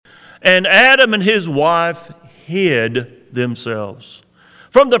And Adam and his wife hid themselves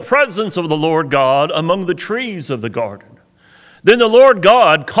from the presence of the Lord God among the trees of the garden. Then the Lord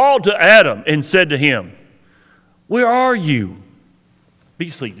God called to Adam and said to him, "Where are you?" Be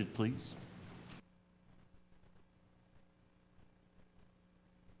seated, please.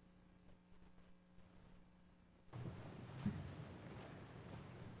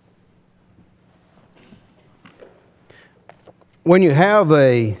 When you have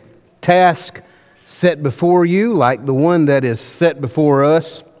a task set before you, like the one that is set before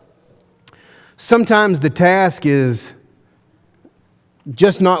us, sometimes the task is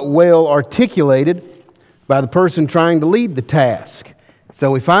just not well articulated by the person trying to lead the task.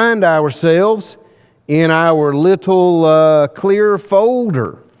 So we find ourselves in our little clear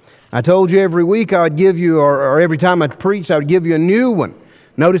folder. I told you every week I would give you, or every time I preach, I would give you a new one.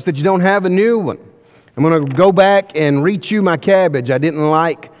 Notice that you don't have a new one. I'm going to go back and rechew my cabbage. I didn't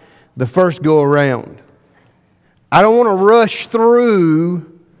like the first go around. I don't want to rush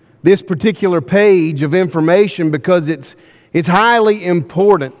through this particular page of information because it's highly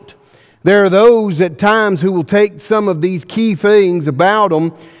important. There are those at times who will take some of these key things about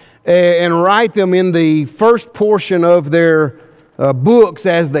them and write them in the first portion of their books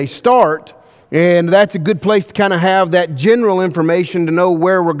as they start. And that's a good place to kind of have that general information to know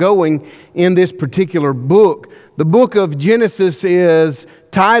where we're going in this particular book. The book of Genesis is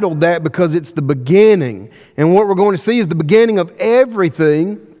titled that because it's the beginning. And what we're going to see is the beginning of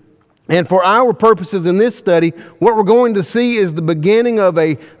everything. And for our purposes in this study, what we're going to see is the beginning of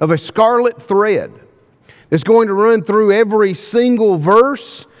a scarlet thread that's going to run through every single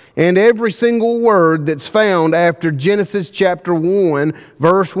verse and every single word that's found after Genesis chapter 1,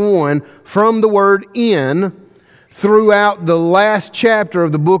 verse 1, from the word "in" throughout the last chapter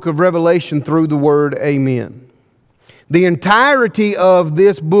of the book of Revelation through the word "Amen." The entirety of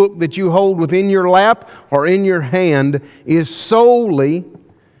this book that you hold within your lap or in your hand is solely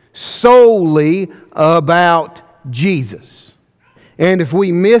about Jesus. And if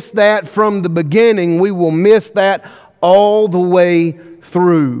we miss that from the beginning, we will miss that all the way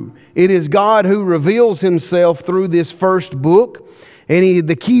through. It is God who reveals Himself through this first book. And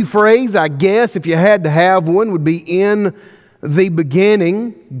the key phrase, I guess, if you had to have one, would be "in the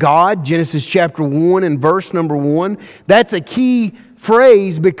beginning, God," Genesis chapter 1 and verse number 1. That's a key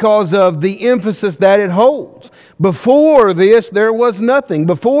phrase because of the emphasis that it holds. Before this, there was nothing.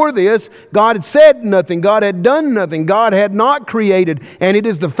 Before this, God had said nothing. God had done nothing. God had not created. And it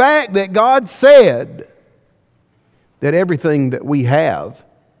is the fact that God said that everything that we have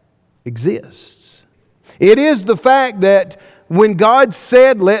exists. It is the fact that when God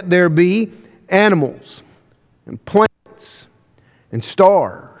said, "Let there be animals and plants and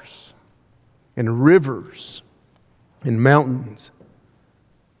stars and rivers and mountains,"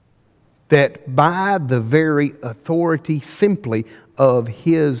 that by the very authority simply of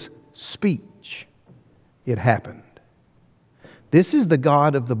His speech, it happened. This is the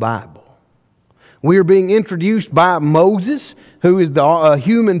God of the Bible. We are being introduced by Moses, who is the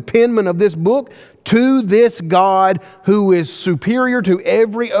human penman of this book, to this God who is superior to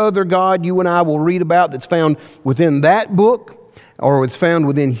every other God you and I will read about that's found within that book or it's found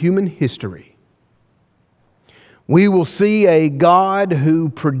within human history. We will see a God who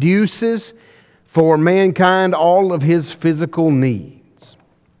produces for mankind all of His physical needs.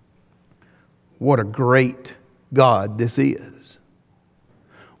 What a great God this is.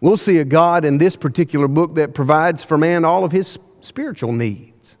 We'll see a God in this particular book that provides for man all of his spiritual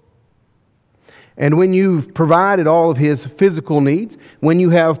needs. And when you've provided all of his physical needs, when you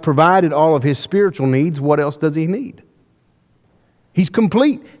have provided all of his spiritual needs, what else does he need? He's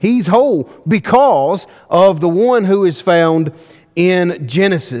complete. He's whole because of the one who is found in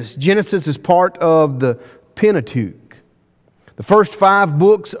Genesis. Genesis is part of the Pentateuch. The first 5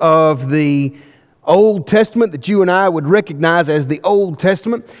 books of the Old Testament that you and I would recognize as the Old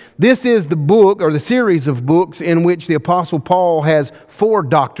Testament. This is the book or the series of books in which the Apostle Paul has 4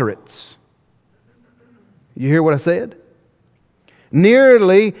 doctorates. You hear what I said?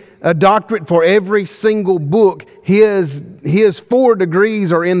 Nearly a doctorate for every single book. His 4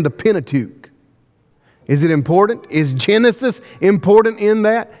 degrees are in the Pentateuch. Is it important? Is Genesis important in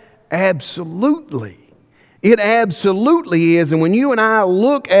that? Absolutely. It absolutely is. And when you and I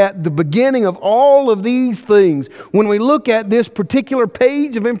look at the beginning of all of these things, when we look at this particular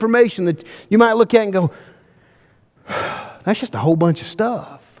page of information that you might look at and go, that's just a whole bunch of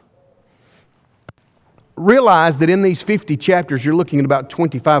stuff. Realize that in these 50 chapters, you're looking at about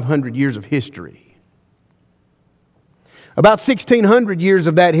 2,500 years of history. About 1,600 years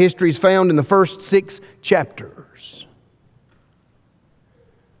of that history is found in the first 6 chapters.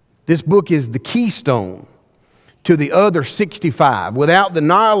 This book is the keystone to the other 65. Without the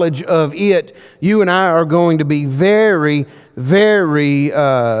knowledge of it, you and I are going to be very, very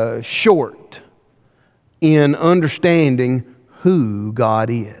short in understanding who God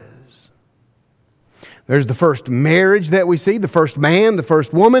is. There's the first marriage that we see, the first man, the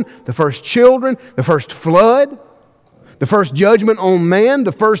first woman, the first children, the first flood, the first judgment on man,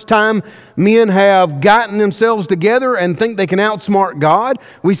 the first time men have gotten themselves together and think they can outsmart God.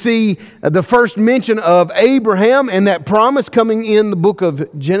 We see the first mention of Abraham and that promise coming in the book of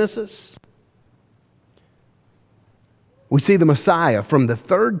Genesis. We see the Messiah from the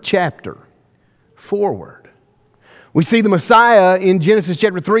 3rd chapter forward. We see the Messiah in Genesis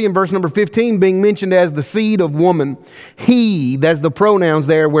chapter 3 and verse number 15 being mentioned as the seed of woman. He, that's the pronouns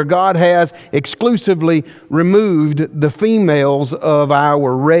there, where God has exclusively removed the females of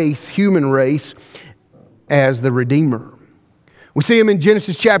our race, human race, as the Redeemer. We see him in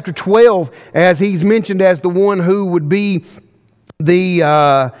Genesis chapter 12 as he's mentioned as the one who would be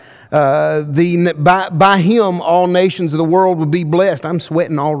by him all nations of the world would be blessed. I'm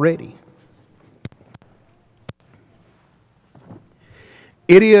sweating already.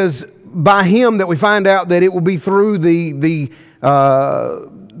 It is by him that we find out that it will be through the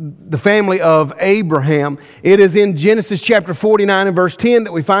family of Abraham. It is in Genesis chapter 49 and verse 10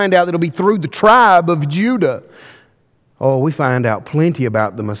 that we find out that it will be through the tribe of Judah. Oh, we find out plenty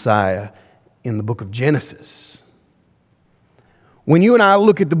about the Messiah in the book of Genesis. When you and I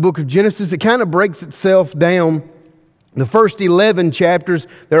look at the book of Genesis, it kind of breaks itself down. The first 11 chapters,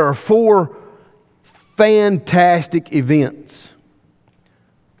 there are 4 fantastic events.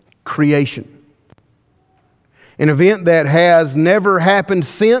 Creation. An event that has never happened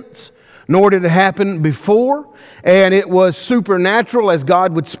since, nor did it happen before, and it was supernatural as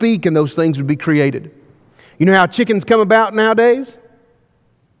God would speak and those things would be created. You know how chickens come about nowadays?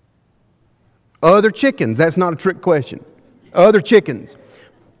 Other chickens. That's not a trick question. Other chickens.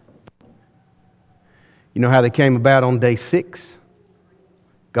 You know how they came about on day 6?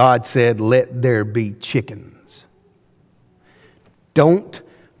 God said, "Let there be chickens." Don't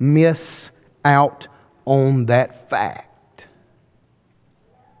miss out on that fact.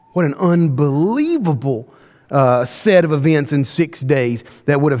 What an unbelievable set of events in 6 days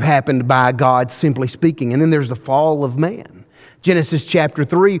that would have happened by God simply speaking. And then there's the fall of man. Genesis chapter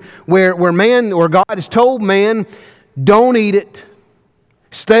 3, where God has told man, don't eat it,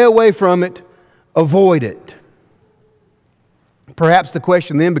 stay away from it, avoid it. Perhaps the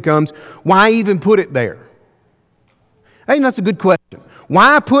question then becomes, why even put it there? I think that's a good question.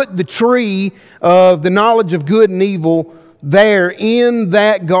 Why put the tree of the knowledge of good and evil there in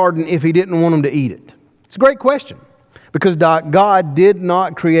that garden if He didn't want them to eat it? It's a great question. Because God did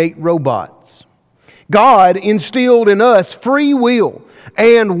not create robots. God instilled in us free will.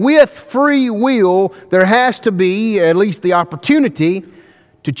 And with free will, there has to be at least the opportunity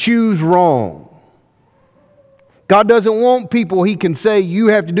to choose wrong. God doesn't want people He can say, you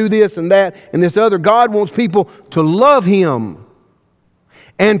have to do this and that and this other. God wants people to love Him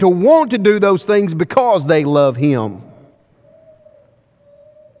and to want to do those things because they love Him.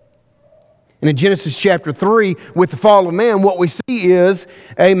 And in Genesis chapter 3, with the fall of man, what we see is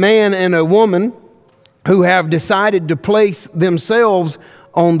a man and a woman who have decided to place themselves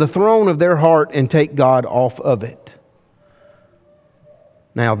on the throne of their heart and take God off of it.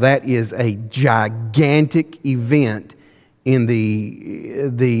 Now that is a gigantic event in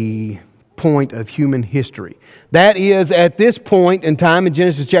the point of human history. That is, at this point in time in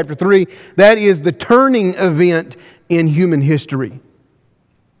Genesis chapter 3, that is the turning event in human history.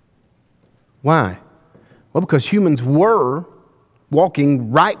 Why? Well, because humans were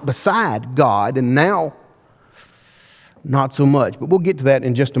walking right beside God, and now not so much. But we'll get to that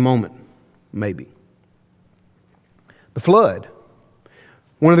in just a moment, maybe. The flood.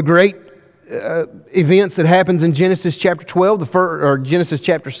 One of the great events that happens in Genesis chapter 12, or Genesis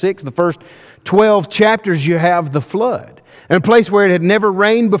chapter 6, the first 12 chapters, you have the flood. And a place where it had never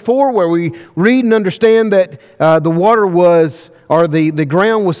rained before, where we read and understand that the water was, or the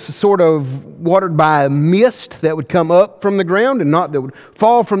ground was sort of watered by a mist that would come up from the ground and not that would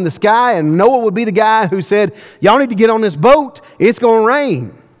fall from the sky. And Noah would be the guy who said, y'all need to get on this boat, it's going to rain.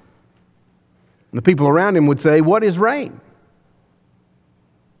 And the people around him would say, what is rain?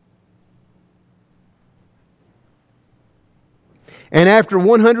 And after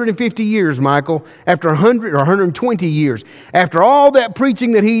 150 years, Michael, after 100 or 120 years, after all that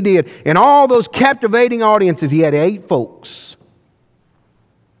preaching that he did and all those captivating audiences, he had 8 folks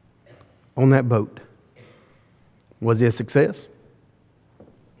on that boat. Was he a success?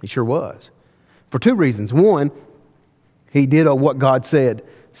 He sure was. For 2 reasons. One, he did what God said.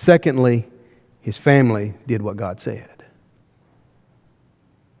 Secondly, his family did what God said.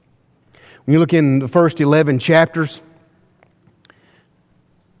 When you look in the first 11 chapters,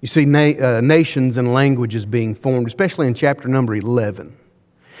 you see nations and languages being formed, especially in chapter number 11.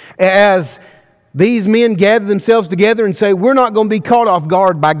 As these men gather themselves together and say, we're not going to be caught off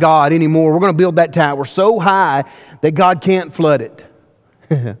guard by God anymore. We're going to build that tower so high that God can't flood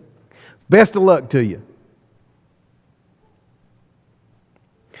it. Best of luck to you.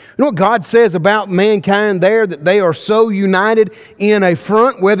 You know what God says about mankind there? That they are so united in a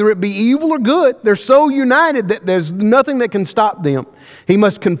front, whether it be evil or good. They're so united that there's nothing that can stop them. He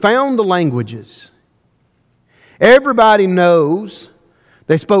must confound the languages. Everybody knows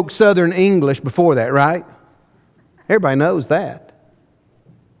they spoke Southern English before that, right? Everybody knows that.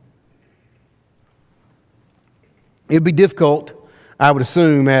 It would be difficult, I would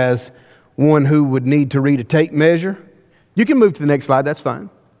assume, as one who would need to read a tape measure. You can move to the next slide, that's fine.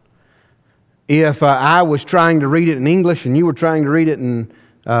 If I was trying to read it in English and you were trying to read it in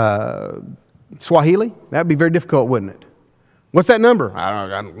Swahili, that would be very difficult, wouldn't it? What's that number? I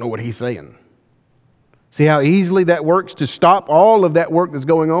don't know what he's saying. See how easily that works to stop all of that work that's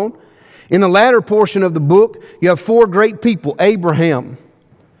going on? In the latter portion of the book, you have four great people. Abraham.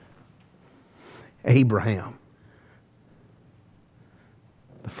 The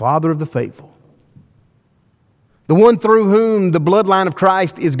father of the faithful. The one through whom the bloodline of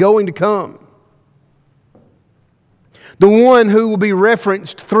Christ is going to come. The one who will be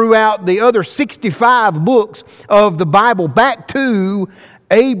referenced throughout the other 65 books of the Bible back to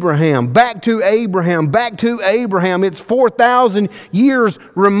Abraham, back to Abraham, back to Abraham. It's 4,000 years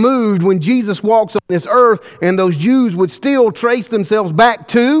removed when Jesus walks on this earth, and those Jews would still trace themselves back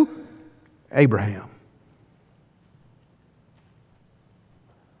to Abraham.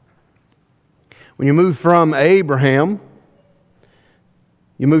 When you move from Abraham,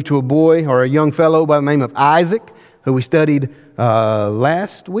 you move to a boy or a young fellow by the name of Isaac, who we studied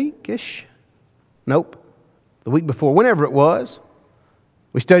last week-ish. Nope, the week before, whenever it was.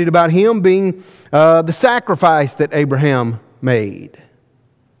 We studied about him being the sacrifice that Abraham made.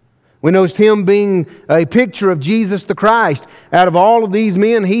 We noticed him being a picture of Jesus the Christ. Out of all of these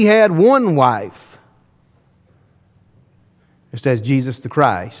men, he had one wife. Just as Jesus the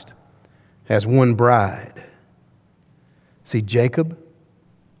Christ has one bride. See, Jacob,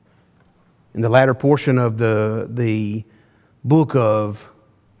 in the latter portion of the book of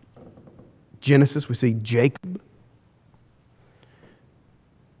Genesis, we see Jacob,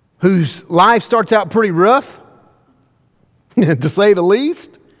 whose life starts out pretty rough, to say the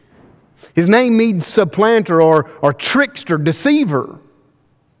least. His name means supplanter or trickster, deceiver.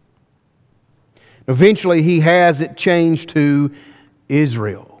 Eventually, he has it changed to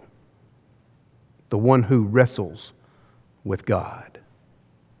Israel, the one who wrestles with God.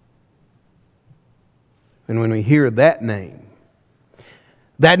 And when we hear that name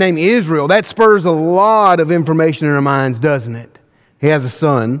Israel, that spurs a lot of information in our minds, doesn't it? He has a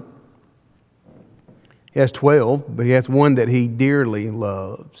son. He has 12, but he has one that he dearly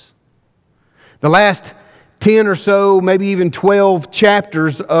loves. The last 10 or so, maybe even 12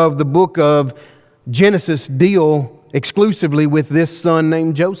 chapters of the book of Genesis deal exclusively with this son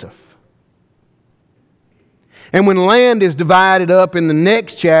named Joseph. And when land is divided up in the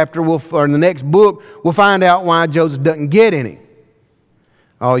next chapter, or in the next book, we'll find out why Joseph doesn't get any.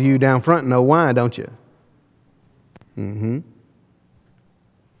 All you down front know why, don't you?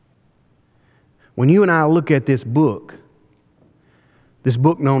 When you and I look at this book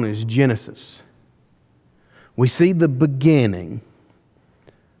known as Genesis, we see the beginning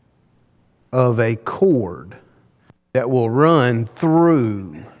of a cord that will run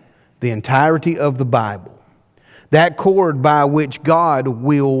through the entirety of the Bible. That cord by which God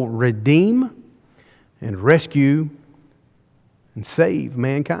will redeem and rescue and save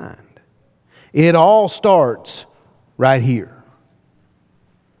mankind. It all starts right here.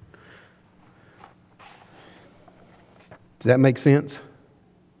 Does that make sense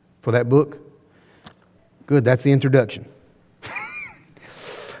for that book? Good, that's the introduction.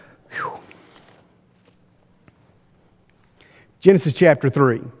 Genesis chapter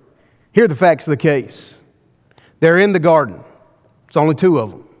 3. Here are the facts of the case. They're in the garden. It's only two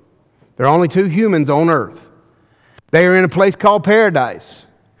of them. There are only two humans on earth. They are in a place called paradise.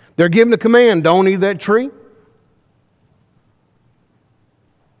 They're given a command, don't eat that tree.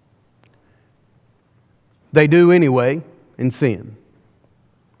 They do anyway and sin.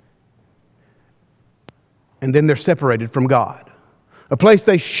 And then they're separated from God. A place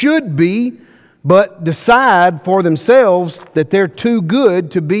they should be, but decide for themselves that they're too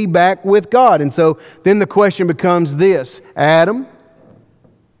good to be back with God. And so then the question becomes this: Adam,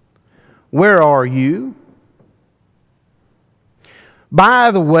 where are you?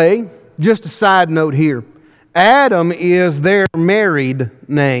 By the way, just a side note here, Adam is their married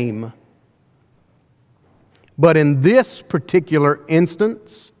name. But in this particular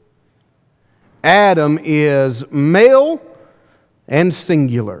instance, Adam is male and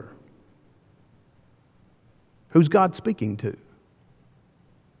singular. Who's God speaking to?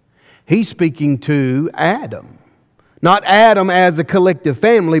 He's speaking to Adam. Not Adam as a collective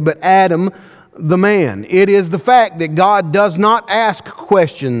family, but Adam the man. It is the fact that God does not ask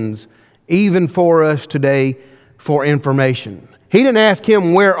questions, even for us today, for information. He didn't ask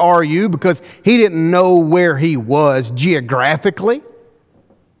him, where are you? Because he didn't know where he was geographically.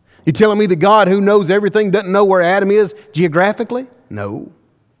 You telling me the God who knows everything doesn't know where Adam is geographically? No.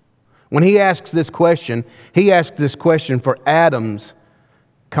 When he asks this question, he asks this question for Adam's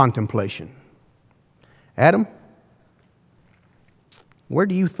contemplation. Adam, where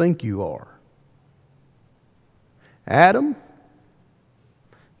do you think you are? Adam,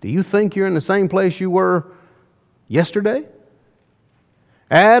 do you think you're in the same place you were yesterday?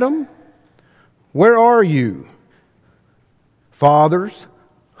 Adam, where are you? Fathers,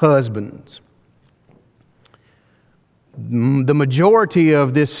 husbands. The majority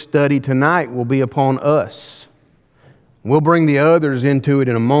of this study tonight will be upon us. We'll bring the others into it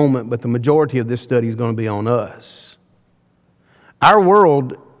in a moment, but the majority of this study is going to be on us. Our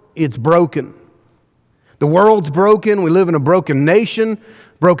world, it's broken. The world's broken. We live in a broken nation,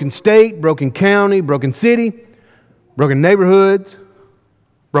 broken state, broken county, broken city, broken neighborhoods,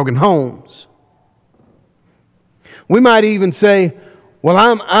 broken homes. We might even say, well,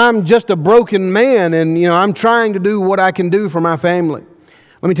 I'm just a broken man, and I'm trying to do what I can do for my family.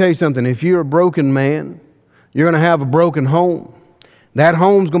 Let me tell you something. If you're a broken man, you're going to have a broken home. That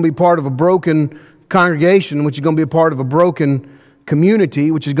home's going to be part of a broken congregation, which is going to be a part of a broken community,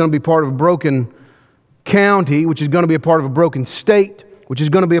 which is going to be part of a broken county, which is going to be a part of a broken state, which is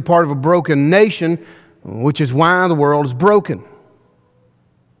going to be a part of a broken nation, which is why the world is broken.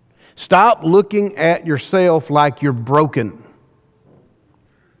 Stop looking at yourself like you're broken.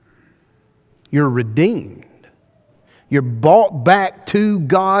 You're redeemed. You're bought back to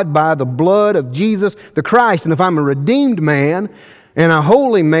God by the blood of Jesus the Christ. And if I'm a redeemed man and a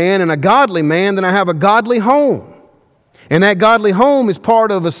holy man and a godly man, then I have a godly home. And that godly home is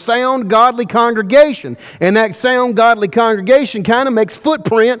part of a sound, godly congregation. And that sound, godly congregation kind of makes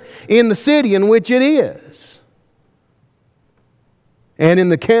footprint in the city in which it is. And in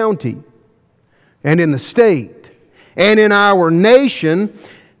the county. And in the state. And in our nation.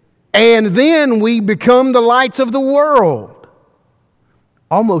 And then we become the lights of the world.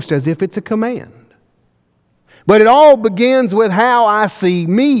 Almost as if it's a command. But it all begins with how I see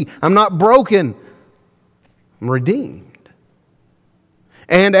me. I'm not broken. I'm redeemed.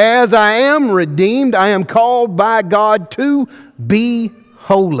 And as I am redeemed, I am called by God to be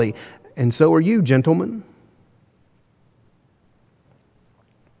holy. And so are you, gentlemen.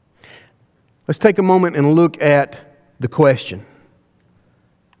 Let's take a moment and look at the question.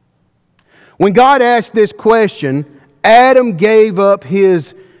 When God asked this question, Adam gave up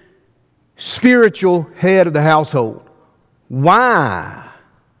his spiritual head of the household. Why?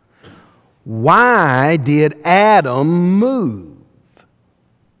 Why did Adam move?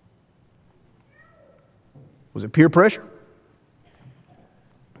 Was it peer pressure?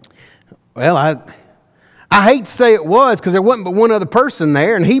 Well, I hate to say it was, because there wasn't but one other person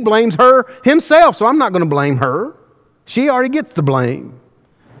there, and he blames her himself, so I'm not going to blame her. She already gets the blame.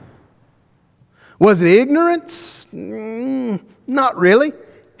 Was it ignorance? Not really.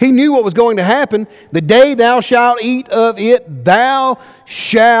 He knew what was going to happen. The day thou shalt eat of it, thou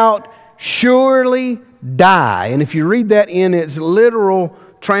shalt surely die. And if you read that in its literal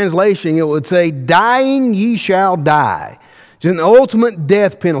translation, it would say, dying ye shall die. It's an ultimate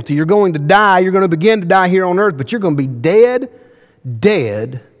death penalty. You're going to die. You're going to begin to die here on earth, but you're going to be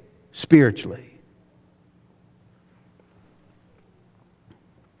dead spiritually.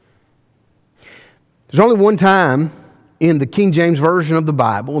 There's only one time in the King James Version of the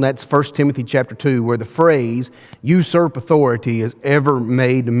Bible, and that's 1 Timothy chapter 2, where the phrase usurp authority is ever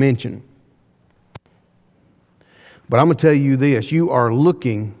made mention. But I'm going to tell you this, you are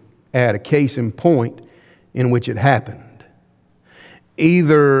looking at a case in point in which it happened.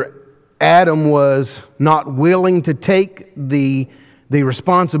 Either Adam was not willing to take the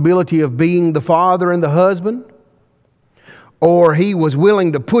responsibility of being the father and the husband, or he was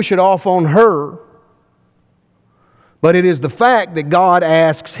willing to push it off on her. But it is the fact that God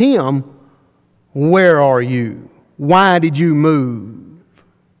asks him, where are you? Why did you move?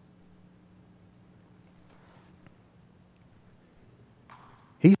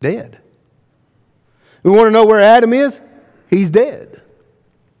 He's dead. We want to know where Adam is? He's dead.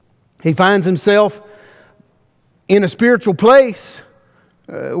 He finds himself in a spiritual place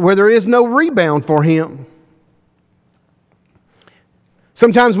where there is no rebound for him.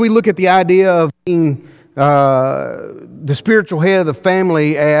 Sometimes we look at the idea of being the spiritual head of the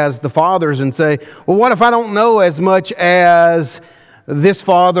family as the fathers and say, well, what if I don't know as much as this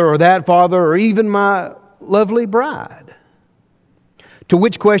father or that father or even my lovely bride? To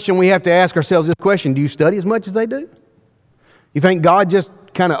which question we have to ask ourselves this question: do you study as much as they do? You think God just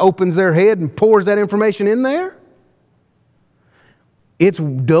kind of opens their head and pours that information in there? It's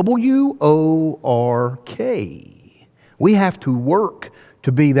W-O-R-K. We have to work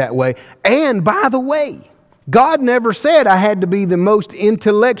to be that way. And by the way, God never said I had to be the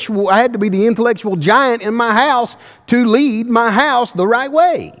intellectual giant in my house to lead my house the right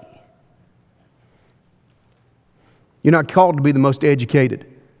way. You're not called to be the most educated.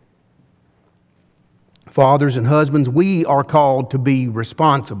 Fathers and husbands, we are called to be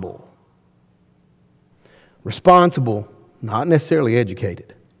responsible. Responsible, not necessarily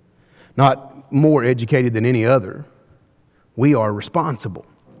educated. Not more educated than any other. We are responsible.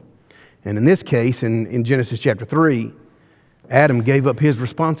 And in this case, in Genesis chapter 3, Adam gave up his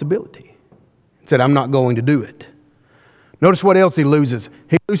responsibility and said, I'm not going to do it. Notice what else he loses.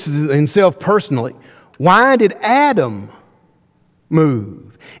 He loses himself personally. Why did Adam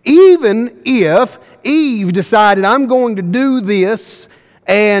move? Even if Eve decided, I'm going to do this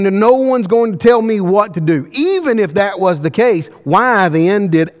and no one's going to tell me what to do. Even if that was the case, why then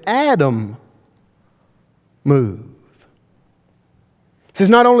did Adam move? This is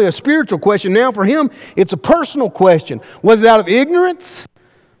not only a spiritual question. Now for him, it's a personal question. Was it out of ignorance?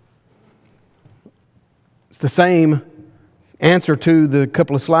 It's the same answer to the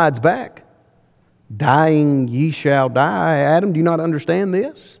couple of slides back. Dying ye shall die. Adam, do you not understand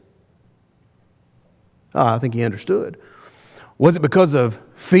this? I think he understood. Was it because of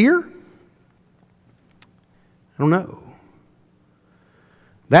fear? I don't know.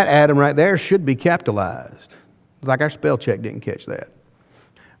 That Adam right there should be capitalized. It's like our spell check didn't catch that.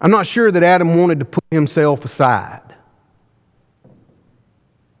 I'm not sure that Adam wanted to put himself aside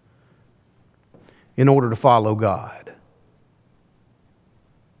in order to follow God.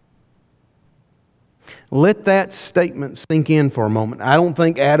 Let that statement sink in for a moment. I don't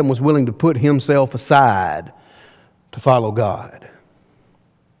think Adam was willing to put himself aside to follow God.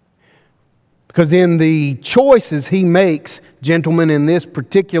 Because in the choices he makes, gentlemen, in this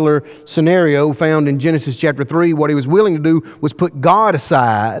particular scenario found in Genesis chapter 3, what he was willing to do was put God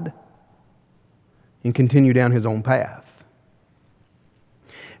aside and continue down his own path.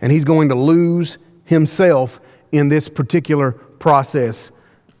 And he's going to lose himself in this particular process.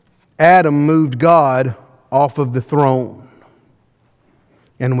 Adam moved God off of the throne.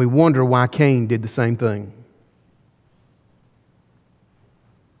 And we wonder why Cain did the same thing.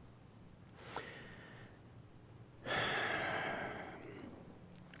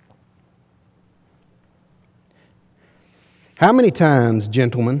 How many times,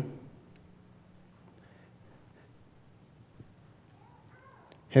 gentlemen,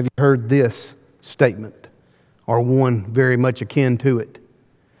 have you heard this statement, or one very much akin to it?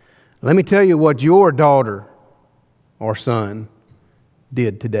 Let me tell you what your daughter or son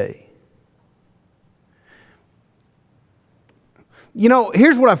did today. You know,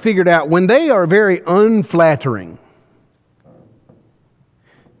 here's what I figured out. When they are very unflattering,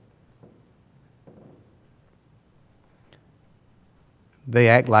 they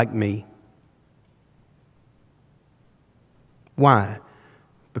act like me. Why?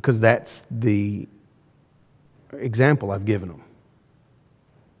 Because that's the example I've given them.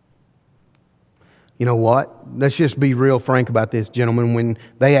 You know what? Let's just be real frank about this, gentlemen. When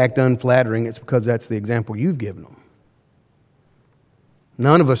they act unflattering, it's because that's the example you've given them.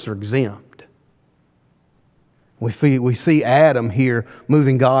 None of us are exempt. We see Adam here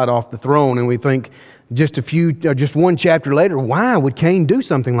moving God off the throne, and we think just one chapter later, why would Cain do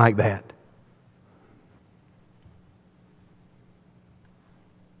something like that?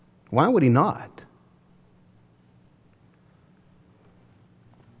 Why would he not?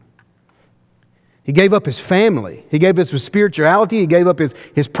 He gave up his family. He gave up his spirituality. He gave up his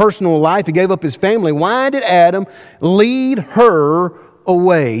personal life. He gave up his family. Why did Adam lead her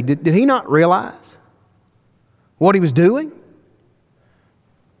away? Did he not realize what he was doing?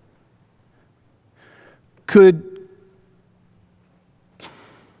 Could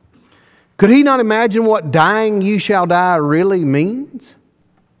he not imagine what dying you shall die really means?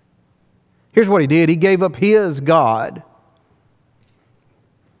 Here's what he did. He gave up his God,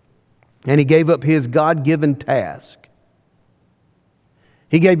 and he gave up his God-given task.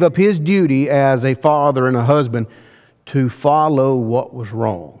 He gave up his duty as a father and a husband to follow what was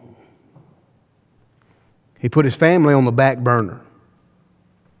wrong. He put his family on the back burner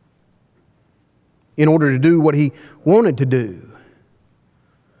in order to do what he wanted to do.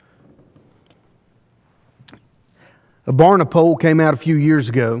 A Barna poll came out a few years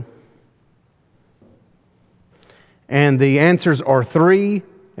ago, and the answers are 3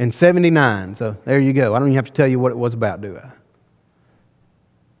 and 79. So there you go. I don't even have to tell you what it was about, do I?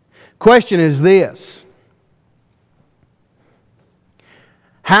 Question is this: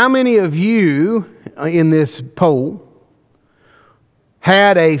 how many of you in this poll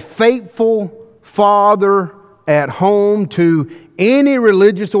had a faithful father at home to any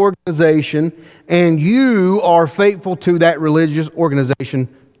religious organization, and you are faithful to that religious organization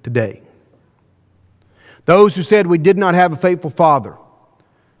today? Those who said we did not have a faithful father,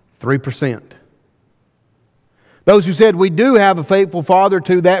 3%. Those who said we do have a faithful father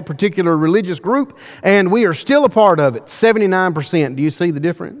to that particular religious group and we are still a part of it, 79%. Do you see the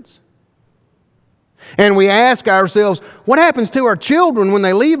difference? And we ask ourselves, what happens to our children when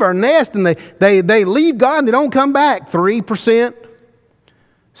they leave our nest and they leave God and they don't come back? 3%,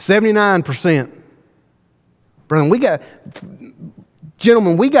 79%. Brother,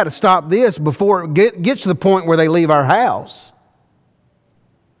 gentlemen, we got to stop this before it gets to the point where they leave our house.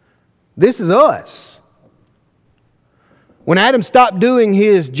 This is us. When Adam stopped doing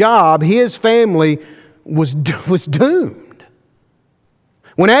his job, his family was doomed.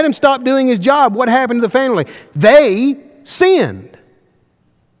 When Adam stopped doing his job, what happened to the family? They sinned.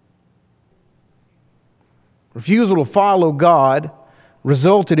 Refusal to follow God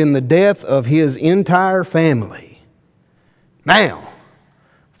resulted in the death of his entire family. Now,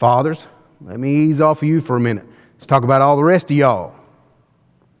 fathers, let me ease off of you for a minute. Let's talk about all the rest of y'all.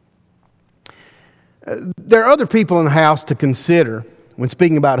 There are other people in the house to consider when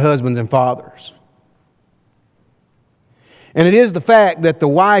speaking about husbands and fathers. And it is the fact that the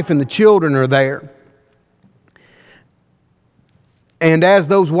wife and the children are there. And as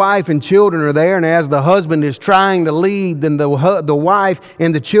those wife and children are there, and as the husband is trying to lead, then the wife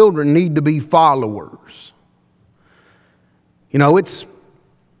and the children need to be followers. You know, it's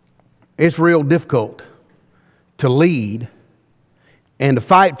real difficult to lead and to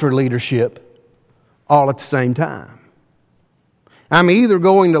fight for leadership all at the same time. I'm either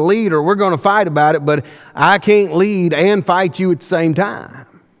going to lead or we're going to fight about it, but I can't lead and fight you at the same time.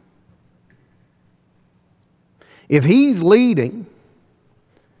 If he's leading,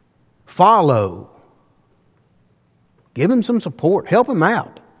 follow. Give him some support. Help him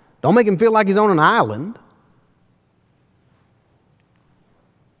out. Don't make him feel like he's on an island.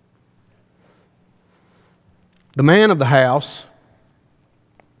 The man of the house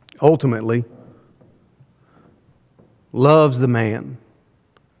ultimately loves the man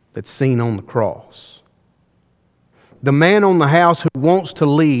that's seen on the cross. The man on the house who wants to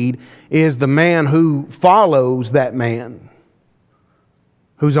lead is the man who follows that man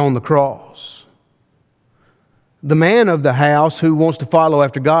who's on the cross. The man of the house who wants to follow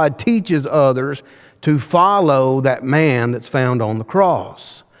after God teaches others to follow that man that's found on the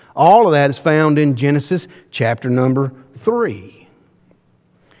cross. All of that is found in Genesis chapter number 3.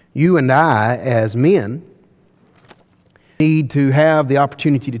 You and I, as men, need to have the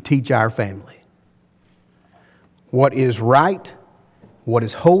opportunity to teach our family what is right, what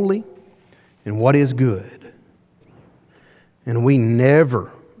is holy, and what is good. And we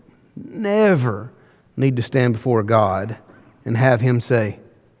never need to stand before God and have Him say,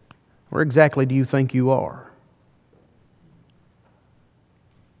 "Where exactly do you think you are?"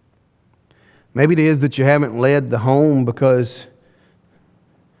 Maybe it is that you haven't led the home because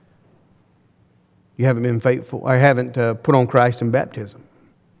you haven't been faithful, or haven't put on Christ in baptism.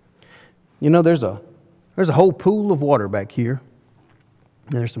 You know, there's a whole pool of water back here.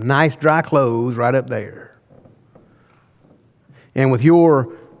 And there's some nice dry clothes right up there. And with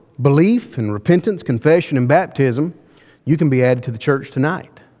your belief and repentance, confession, and baptism, you can be added to the church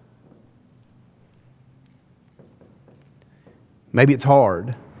tonight. Maybe it's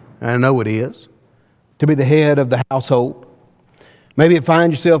hard, and I know it is, to be the head of the household. Maybe it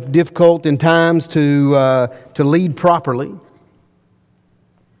finds yourself difficult in times to lead properly.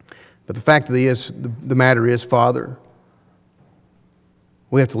 But the fact of the matter is, Father,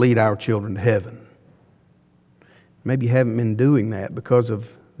 we have to lead our children to heaven. Maybe you haven't been doing that because of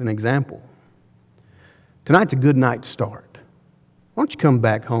an example. Tonight's a good night to start. Why don't you come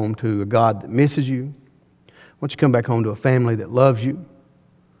back home to a God that misses you? Why don't you come back home to a family that loves you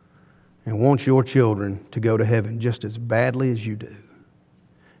and wants your children to go to heaven just as badly as you do?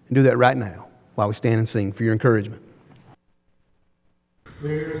 And do that right now while we stand and sing for your encouragement.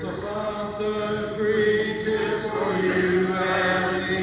 There's a fountain free.